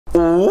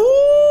Ooh,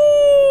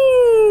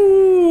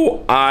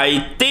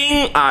 I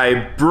think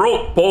I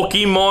broke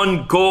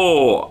Pokemon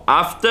GO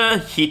after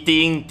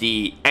hitting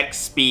the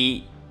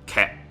XP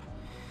cap.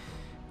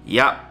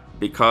 Yup,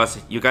 because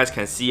you guys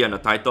can see on the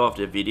title of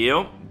the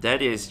video,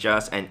 that is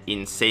just an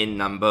insane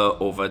number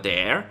over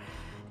there.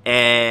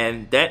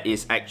 And that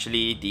is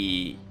actually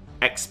the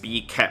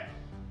XP cap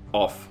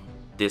of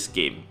this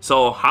game.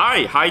 So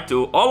hi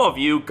to all of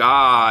you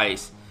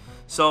guys.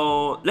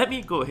 So let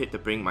me go ahead to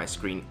bring my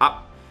screen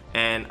up,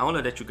 and I want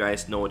to let you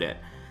guys know that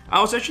I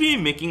was actually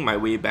making my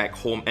way back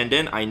home, and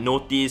then I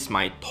noticed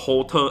my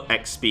total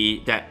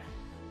XP that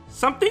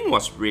something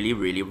was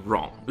really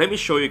wrong. Let me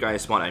show you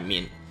guys what I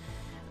mean.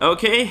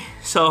 Okay,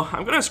 so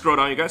I'm gonna scroll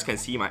down. You guys can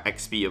see my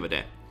XP over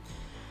there.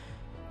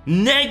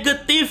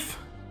 Negative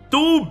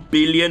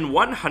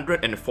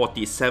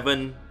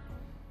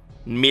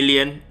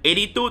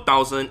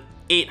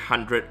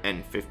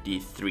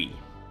 2,147,082,853.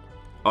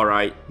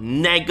 Alright,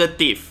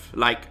 negative.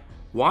 Like,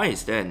 why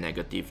is there a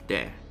negative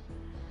there?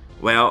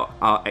 Well,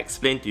 I'll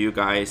explain to you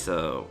guys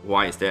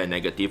why is there a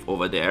negative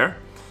over there,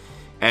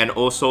 and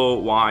also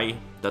why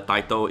the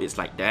title is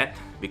like that,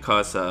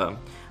 because I'm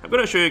going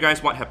to show you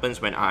guys what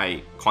happens when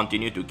I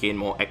continue to gain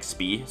more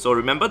XP. So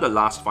remember the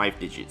last 5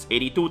 digits,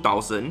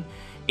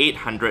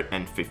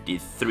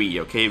 82,853.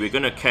 Okay, we're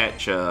going to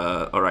catch,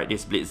 alright,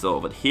 this Blitzer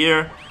over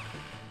here.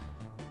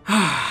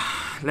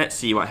 Let's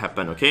see what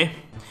happened, okay?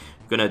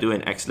 Gonna do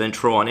an excellent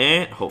throw on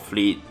it.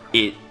 Hopefully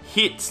it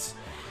hits,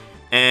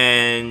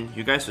 and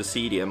you guys will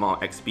see the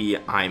amount of XP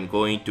I'm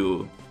going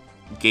to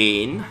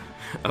gain.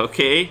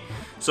 Okay,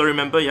 so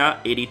remember, yeah,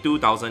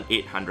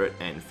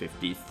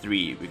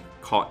 82,853. We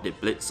caught the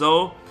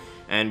Blitzo,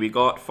 and we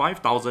got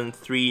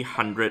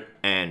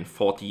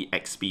 5,340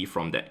 XP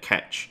from that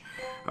catch.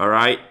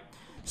 Alright,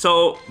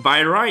 so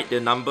by right the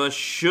number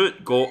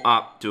should go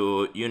up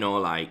to, you know,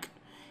 like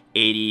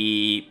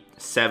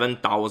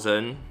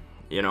 87,000,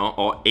 you know,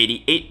 or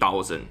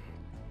 88,000.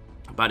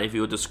 But if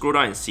you were to scroll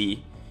down and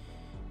see,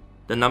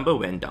 the number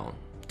went down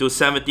to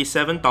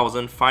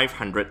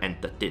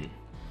 77,513.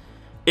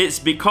 It's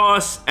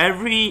because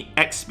every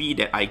XP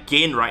that I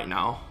gain right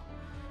now,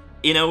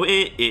 in a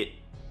way, it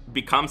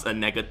becomes a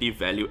negative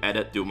value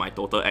added to my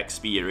total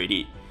XP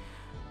already.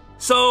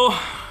 So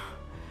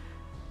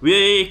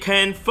we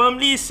can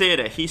firmly say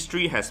that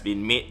history has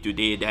been made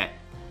today, that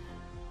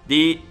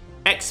the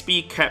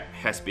XP cap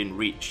has been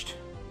reached.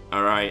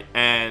 Alright,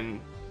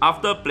 and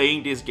after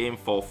playing this game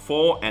for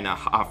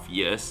 4.5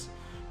 years,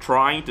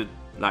 trying to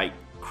like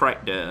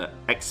crack the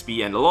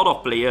XP, and a lot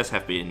of players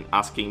have been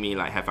asking me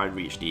like, have I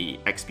reached the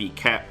XP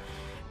cap?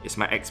 Is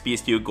my XP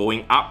still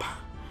going up?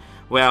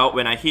 Well,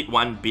 when I hit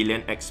 1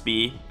 billion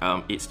XP,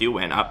 it still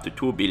went up to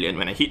 2 billion.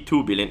 When I hit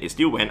 2 billion, it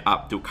still went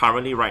up to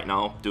currently right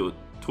now to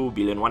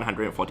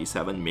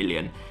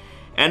 2,147,000,000.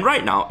 And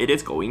right now it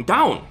is going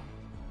down.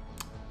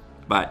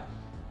 But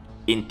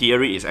in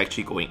theory, it's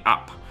actually going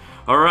up.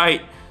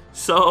 Alright,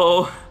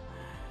 so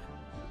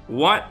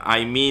what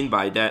I mean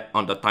by that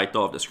on the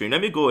title of the screen,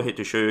 let me go ahead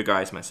to show you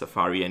guys my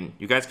Safari, and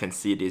you guys can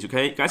see this. You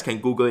guys can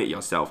Google it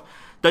yourself.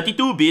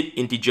 32-bit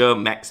integer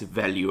max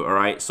value,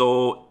 alright?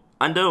 So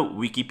under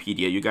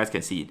Wikipedia, you guys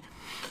can see it.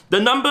 The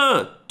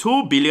number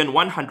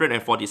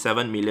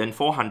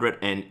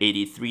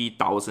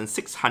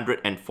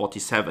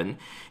 2,147,483,647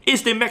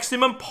 is the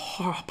maximum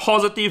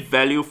positive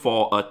value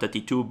for a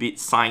 32-bit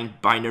signed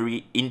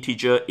binary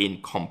integer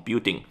in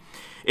computing.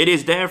 It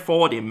is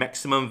therefore the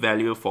maximum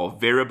value for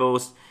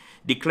variables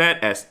declared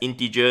as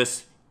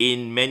integers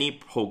in many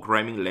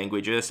programming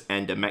languages,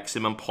 and the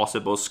maximum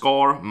possible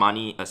score,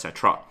 money,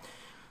 etc.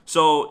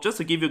 So just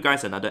to give you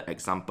guys another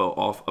example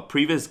of a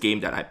previous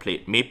game that I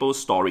played, Maple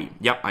Story.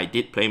 Yep, I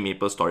did play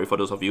Maple Story. For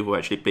those of you who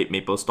actually played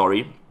Maple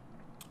Story,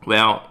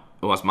 well,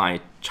 it was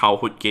my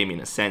childhood game in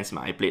a sense.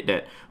 I played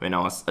that when I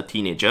was a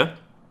teenager.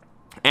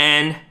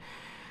 And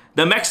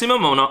the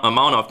maximum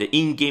amount of the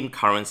in-game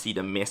currency,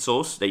 the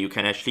mesos, that you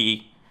can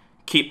actually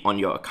keep on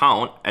your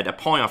account at a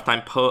point of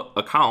time per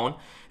account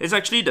is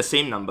actually the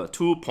same number,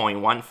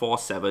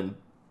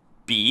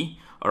 2.147B,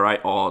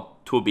 alright, or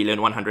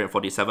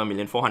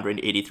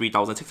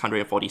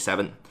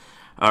 2,147,483,647.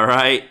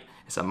 Alright,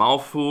 it's a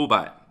mouthful,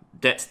 but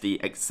that's the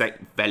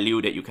exact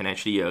value that you can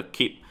actually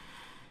keep.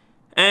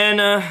 And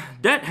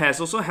that has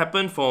also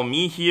happened for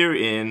me here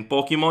in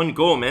Pokemon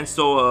GO, man.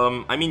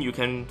 So, I mean, you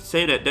can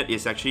say that that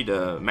is actually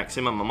the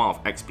maximum amount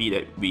of XP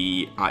that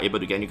we are able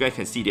to get. You guys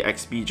can see the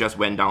XP just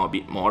went down a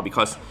bit more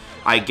because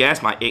I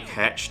guess my egg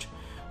hatched.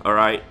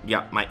 Alright,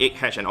 yeah, my egg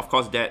hatched, and of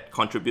course that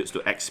contributes to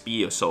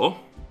XP or so.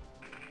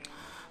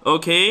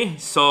 Okay,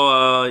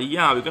 so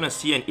yeah, we're gonna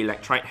see an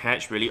Electrite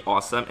hatch, really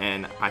awesome,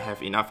 and I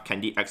have enough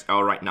Candy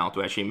XL right now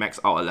to actually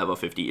max out a level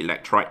 50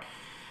 Electrite.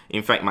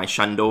 In fact, my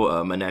Shundo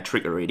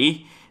Manectric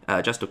already.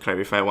 Just to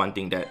clarify one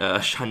thing, that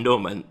Shundo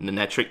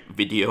Manectric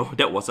video,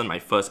 that wasn't my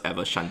first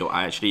ever Shundo.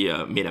 I actually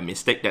made a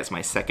mistake. That's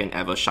my second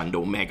ever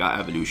Shundo Mega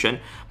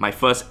Evolution. My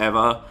first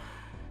ever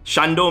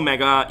Shundo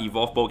Mega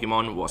Evolved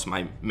Pokemon was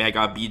my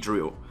Mega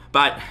Beedrill.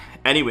 But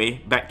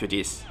anyway, back to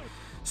this.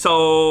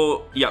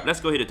 So yeah, let's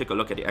go ahead and take a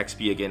look at the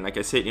XP again. Like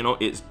I said, you know,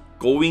 it's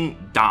going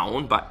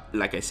down, but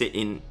like I said,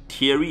 in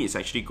theory, it's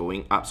actually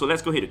going up. So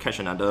let's go ahead to catch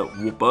another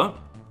Whooper,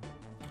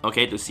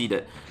 okay, to see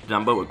that the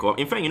number will go up.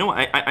 In fact, you know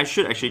what, I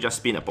should actually just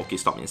spin a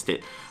Pokestop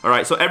instead.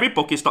 Alright, so every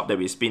Pokestop that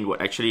we spin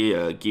would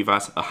actually give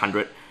us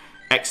 100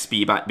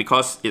 XP, but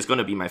because it's going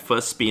to be my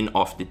first spin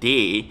of the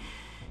day,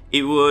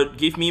 it would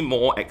give me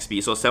more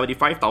XP. So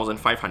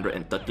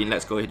 75,513.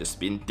 Let's go ahead to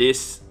spin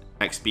this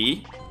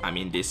XP. I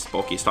mean this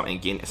Pokestop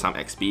and gain some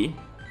XP.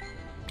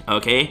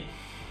 Okay.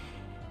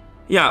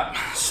 Yeah,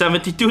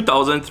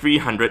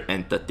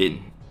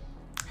 72,313.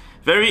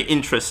 Very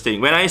interesting.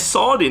 When I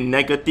saw the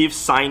negative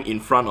sign in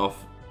front of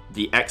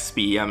the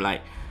XP, I'm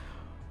like,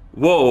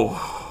 whoa.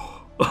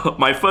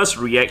 My first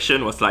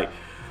reaction was like,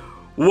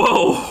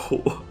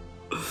 whoa.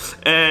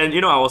 And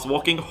you know, I was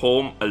walking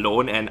home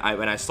alone, and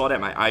when I saw that,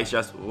 my eyes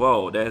just,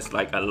 whoa, there's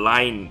like a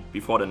line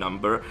before the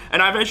number.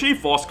 And I've actually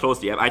force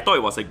closed the app. I thought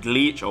it was a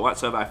glitch or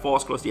whatsoever. I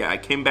force closed the app, I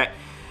came back,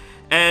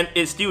 and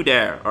it's still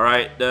there,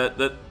 alright?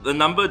 The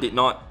number did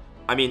not,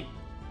 I mean,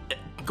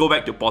 go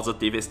back to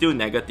positive, it's still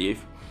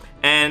negative.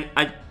 And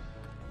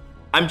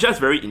I'm just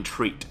very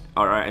intrigued,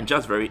 alright? I'm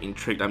just very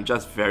intrigued. I'm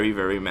just very,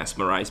 very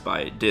mesmerized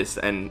by this.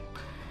 And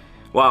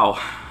wow,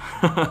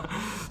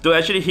 to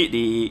actually hit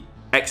the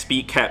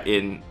XP cap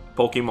in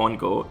Pokemon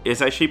GO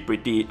is actually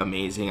pretty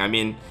amazing. I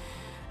mean,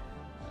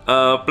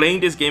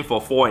 playing this game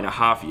for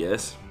 4.5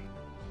 years,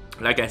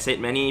 like I said,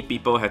 many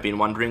people have been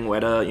wondering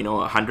whether, you know,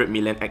 100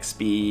 million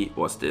XP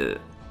was the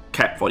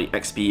cap for the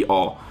XP,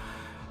 or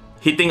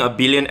hitting a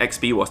billion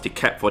XP was the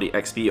cap for the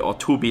XP, or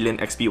 2 billion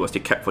XP was the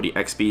cap for the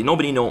XP.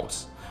 Nobody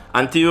knows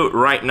until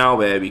right now,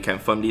 where we can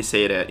firmly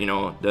say that, you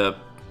know, the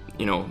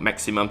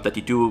maximum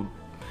 32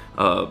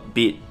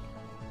 bit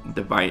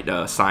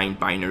the signed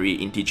binary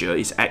integer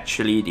is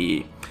actually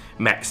the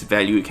max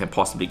value you can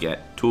possibly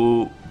get.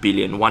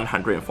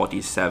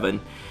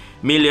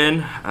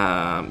 2,147,000,000.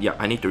 Yeah,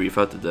 I need to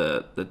refer to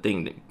the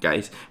thing,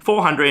 guys.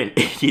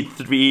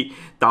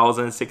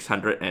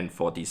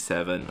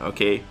 483,647.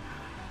 Okay.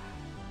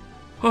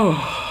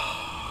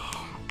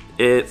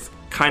 It's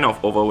kind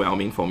of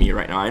overwhelming for me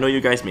right now. I know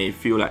you guys may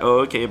feel like, oh,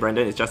 okay,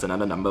 Brandon, it's just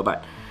another number,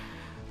 but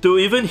to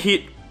even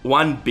hit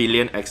 1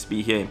 billion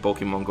XP here in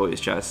Pokemon GO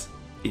is just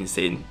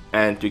insane.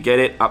 And to get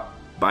it up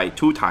by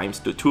 2 times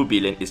to 2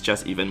 billion is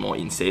just even more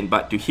insane.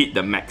 But to hit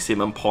the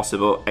maximum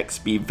possible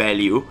XP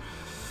value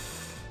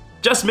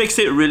just makes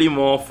it really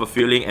more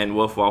fulfilling and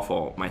worthwhile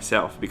for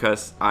myself,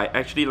 because I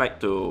actually like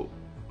to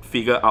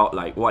figure out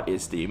like what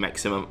is the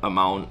maximum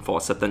amount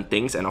for certain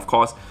things. And of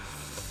course,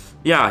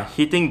 yeah,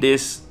 hitting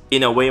this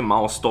in a way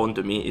milestone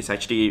to me is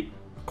actually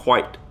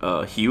quite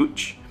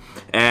huge.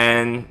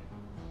 And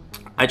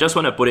I just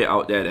want to put it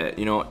out there that,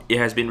 you know, it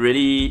has been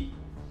really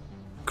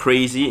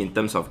crazy in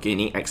terms of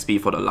gaining XP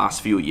for the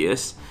last few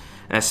years,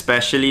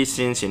 especially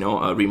since, you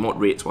know, remote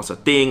raids was a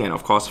thing, and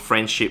of course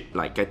friendship,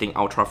 like getting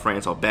ultra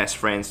friends or best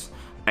friends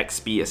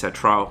XP,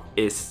 etc.,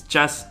 is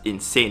just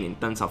insane in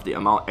terms of the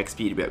amount of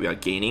XP that we are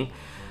gaining.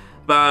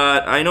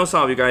 But I know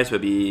some of you guys will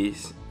be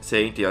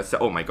saying to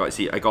yourself, oh my god,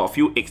 see, I got a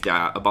few eggs that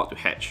are about to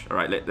hatch.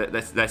 Alright,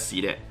 let's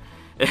see that.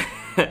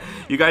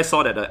 You guys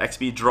saw that the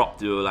XP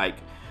dropped to like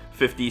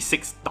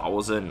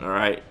 56,000,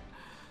 alright?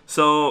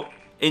 So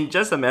in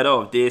just a matter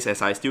of days,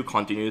 as I still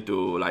continue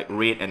to like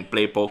raid and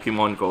play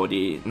Pokemon GO,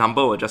 the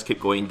number will just keep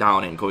going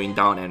down, and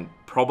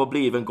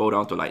probably even go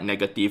down to like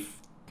negative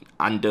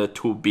under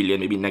 2 billion,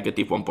 maybe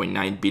negative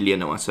 1.9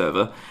 billion or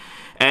whatsoever.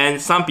 And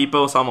some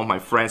of my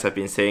friends have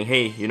been saying,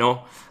 hey, you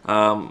know,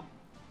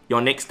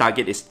 your next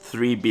target is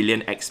 3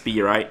 billion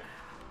XP, right?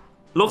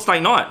 Looks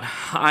like not.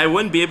 I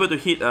won't be able to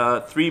hit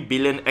 3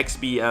 billion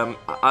XP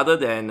other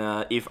than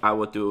if I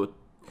were to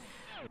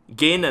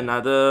gain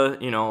another,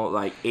 you know,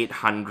 like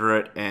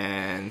 800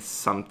 and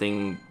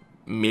something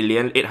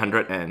million,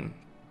 800 and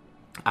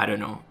I don't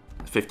know,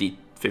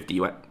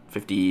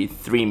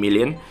 53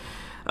 million,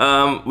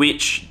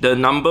 which the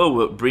number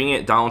would bring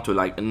it down to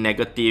like a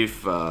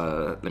negative,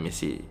 let me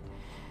see,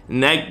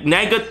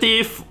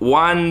 negative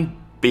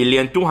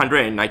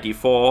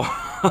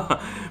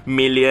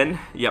 1,294,000,000.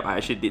 Yep, I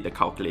actually did the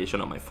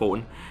calculation on my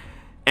phone.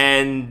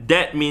 And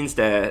that means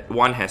that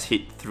one has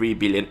hit 3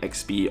 billion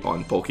XP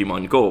on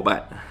Pokemon GO,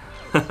 but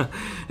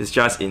it's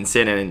just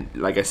insane. And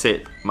like I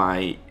said,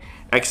 my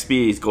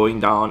XP is going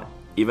down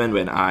even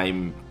when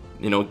I'm,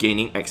 you know,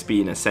 gaining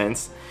XP in a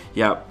sense.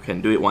 Yep,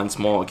 can do it once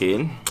more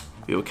again.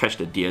 We will catch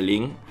the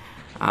dealing.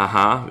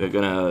 We're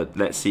gonna,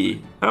 let's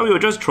see. Oh, we'll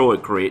just throw a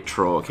great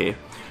throw, okay?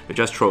 We'll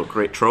just throw a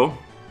great throw.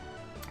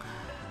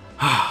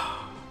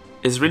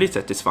 It's really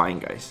satisfying,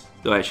 guys,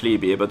 to actually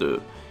be able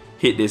to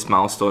hit this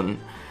milestone.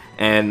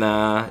 And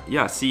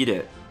yeah, see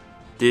that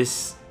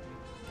this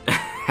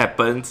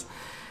happens.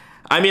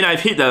 I mean,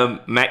 I've hit the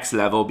max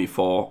level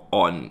before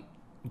on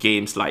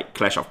games like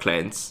Clash of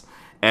Clans.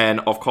 And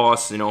of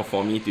course, you know,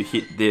 for me to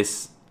hit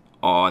this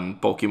on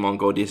Pokemon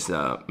GO, this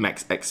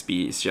max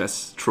XP is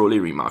just truly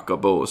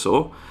remarkable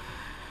also.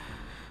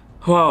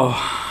 Wow.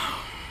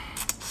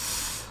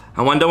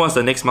 I wonder what's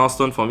the next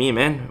milestone for me,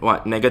 man.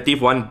 What,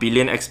 negative 1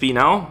 billion XP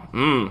now?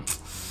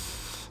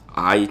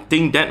 I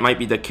think that might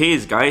be the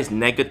case, guys.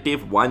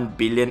 Negative 1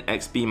 billion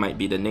XP might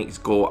be the next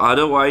goal.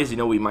 Otherwise, you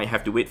know, we might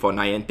have to wait for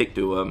Niantic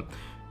to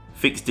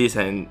fix this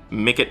and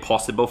make it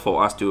possible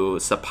for us to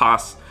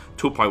surpass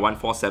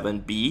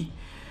 2.147B.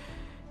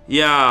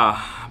 Yeah,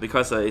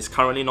 because it's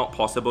currently not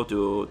possible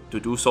to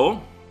do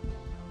so.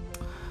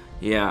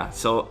 Yeah,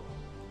 so,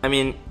 I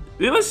mean,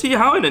 we will see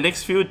how in the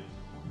next few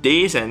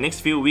days and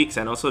next few weeks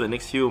and also the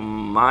next few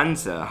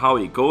months how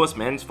it goes,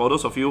 man. For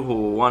those of you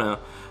who want to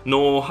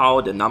know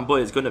how the number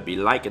is going to be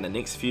like in the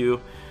next few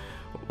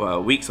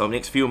weeks or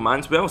next few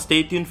months, well,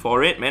 stay tuned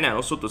for it, man. And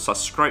also to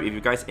subscribe if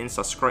you guys ain't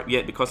subscribed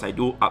yet, because I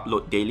do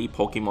upload daily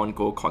Pokemon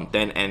Go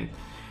content, and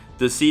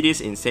to see this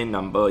insane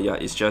number, yeah,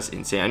 it's just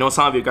insane. I know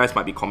some of you guys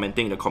might be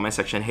commenting in the comment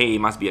section, hey, it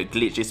must be a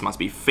glitch, this must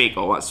be fake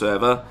or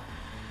whatsoever.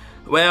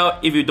 Well,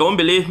 if you don't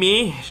believe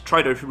me,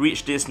 try to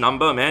reach this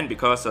number, man,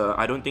 because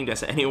I don't think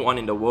there's anyone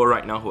in the world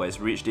right now who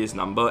has reached this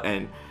number.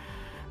 And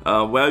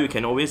well, you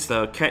can always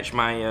catch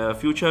my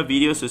future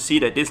videos to see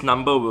that this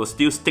number will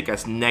still stick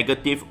as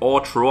negative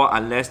all throughout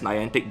unless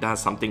Niantic does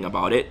something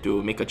about it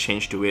to make a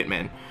change to it,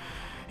 man.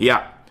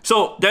 Yeah,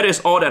 so that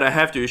is all that I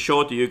have to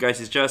show to you guys.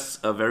 It's just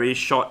a very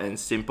short and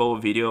simple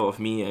video of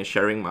me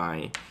sharing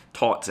my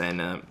thoughts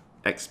and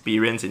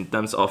experience in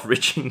terms of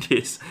reaching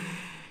this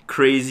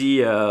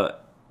crazy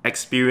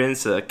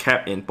experience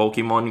cap in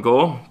Pokemon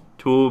Go.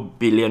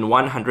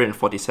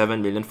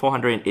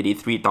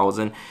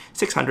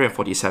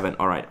 2,147,483,647.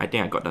 Alright, I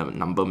think I got the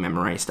number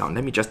memorized down.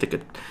 Let me just take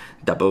a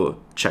double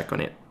check on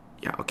it.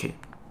 Yeah, okay.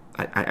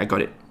 I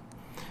got it.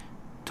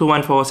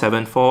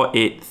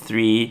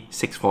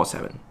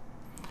 2,147,483,647.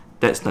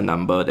 That's the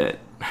number that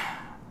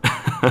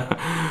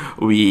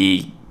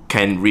we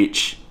can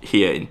reach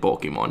here in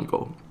Pokemon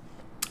Go.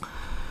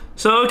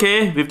 So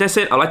okay, with that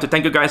said, I'd like to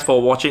thank you guys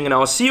for watching, and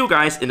I'll see you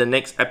guys in the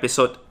next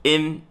episode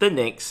in the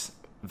next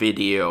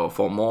video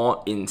for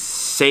more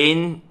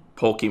insane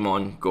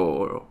Pokemon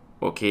Go.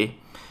 Okay?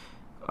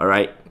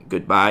 Alright,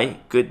 goodbye,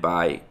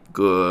 goodbye,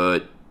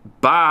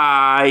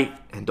 goodbye.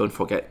 And don't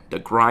forget, the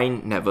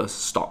grind never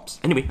stops.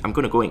 Anyway, I'm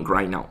gonna go and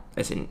grind now.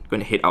 As in,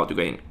 gonna head out to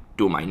go and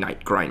do my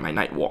night grind, my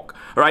night walk.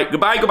 Alright,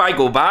 goodbye, goodbye,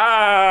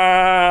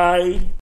 goodbye.